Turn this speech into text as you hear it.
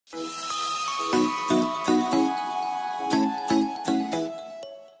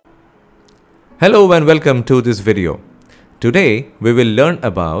Hello and welcome to this video. Today we will learn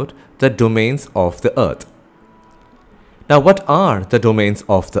about the domains of the Earth. Now, what are the domains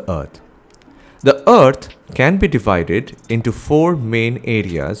of the Earth? The Earth can be divided into 4 main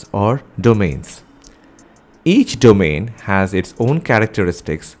areas or domains. Each domain has its own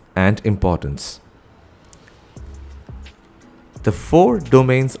characteristics and importance. The 4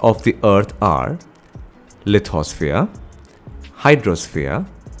 domains of the Earth are Lithosphere, Hydrosphere,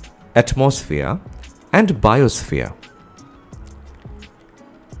 Atmosphere, and Biosphere.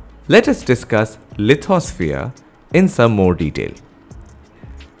 Let us discuss Lithosphere in some more detail.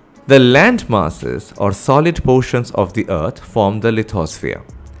 The land masses or solid portions of the Earth form the lithosphere.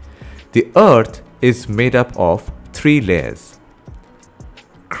 The Earth is made up of 3 layers.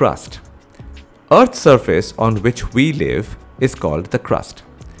 Crust. Earth's surface on which we live is called the crust.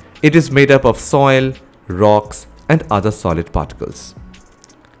 It is made up of soil, rocks, and other solid particles.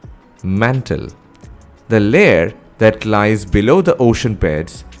 Mantle. The layer that lies below the ocean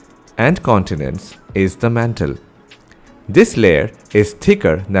beds and continents is the mantle. This layer is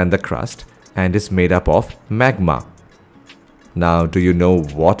thicker than the crust and is made up of magma. Now, do you know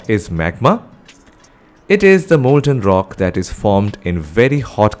what is magma? It is the molten rock that is formed in very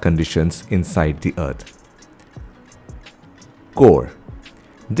hot conditions inside the Earth. Core.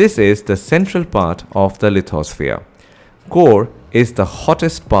 This is the central part of the lithosphere. Core is the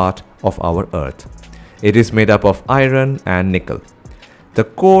hottest part of our Earth. It is made up of iron and nickel. The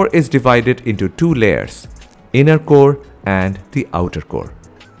core is divided into 2 layers, inner core and the outer core.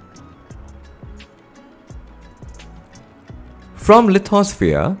 From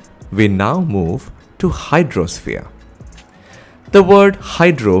lithosphere, we now move to hydrosphere. The word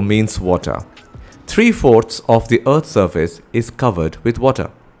hydro means water. 3/4 of the Earth's surface is covered with water.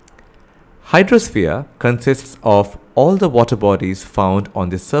 Hydrosphere consists of all the water bodies found on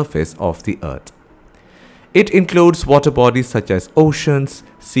the surface of the Earth. It includes water bodies such as oceans,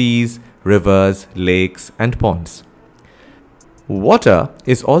 seas, rivers, lakes, and ponds. Water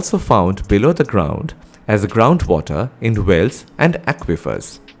is also found below the ground as groundwater in wells and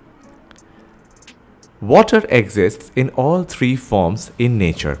aquifers. Water exists in all 3 forms in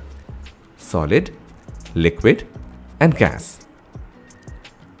nature: solid, liquid, and gas.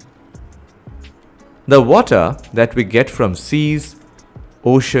 The water that we get from seas,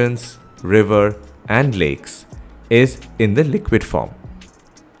 oceans, river, and lakes is in the liquid form.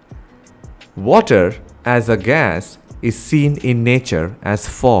 Water as a gas is seen in nature as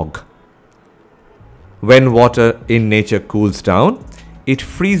fog. When water in nature cools down, it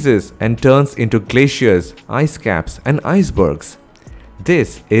freezes and turns into glaciers, ice caps, and icebergs.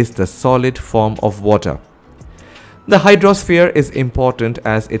 This is the solid form of water. The hydrosphere is important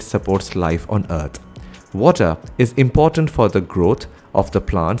as it supports life on Earth. Water is important for the growth of the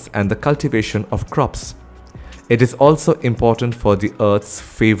plants and the cultivation of crops. It is also important for the Earth's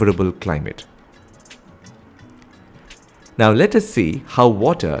favorable climate. Now let us see how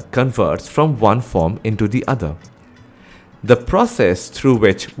water converts from one form into the other. The process through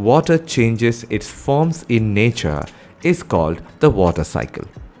which water changes its forms in nature is called the water cycle.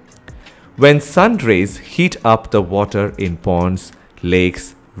 When sun rays heat up the water in ponds,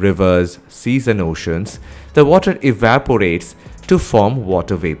 lakes, rivers, seas, and oceans, the water evaporates to form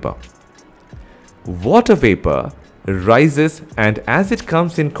water vapor. Water vapor rises, and as it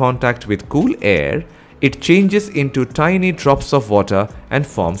comes in contact with cool air, it changes into tiny drops of water and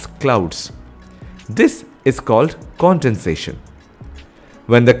forms clouds. This is called condensation.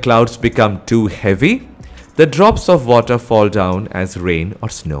 When the clouds become too heavy, the drops of water fall down as rain or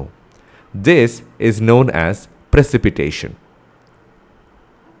snow. This is known as precipitation.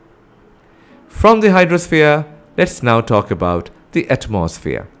 From the hydrosphere, let's now talk about the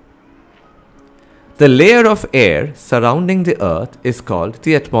atmosphere. The layer of air surrounding the Earth is called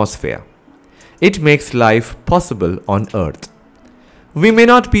the atmosphere. It makes life possible on Earth. We may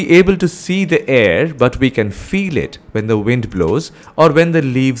not be able to see the air, but we can feel it when the wind blows or when the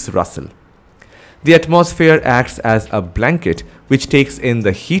leaves rustle. The atmosphere acts as a blanket which takes in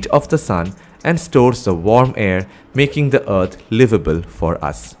the heat of the sun and stores the warm air, making the Earth livable for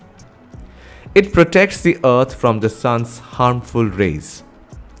us. It protects the Earth from the sun's harmful rays.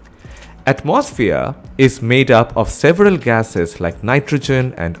 Atmosphere is made up of several gases like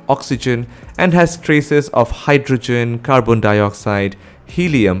nitrogen and oxygen and has traces of hydrogen, carbon dioxide,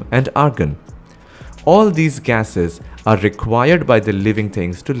 helium, and argon. All these gases are required by the living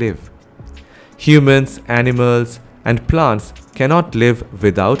things to live. Humans, animals, and plants cannot live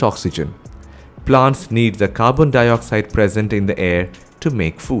without oxygen. Plants need the carbon dioxide present in the air to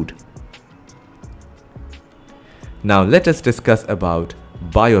make food. Now let us discuss about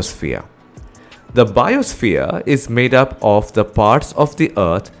Biosphere. The biosphere is made up of the parts of the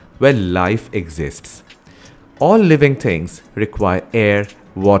earth where life exists. All living things require air,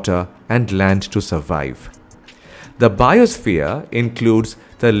 water, and land to survive. The biosphere includes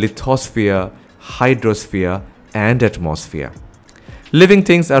the lithosphere, hydrosphere, and atmosphere. Living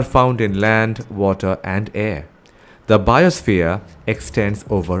things are found in land, water, and air. The biosphere extends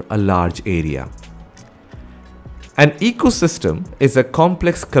over a large area. An ecosystem is a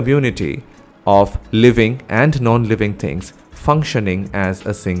complex community of living and non-living things functioning as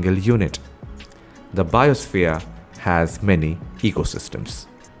a single unit. The biosphere has many ecosystems.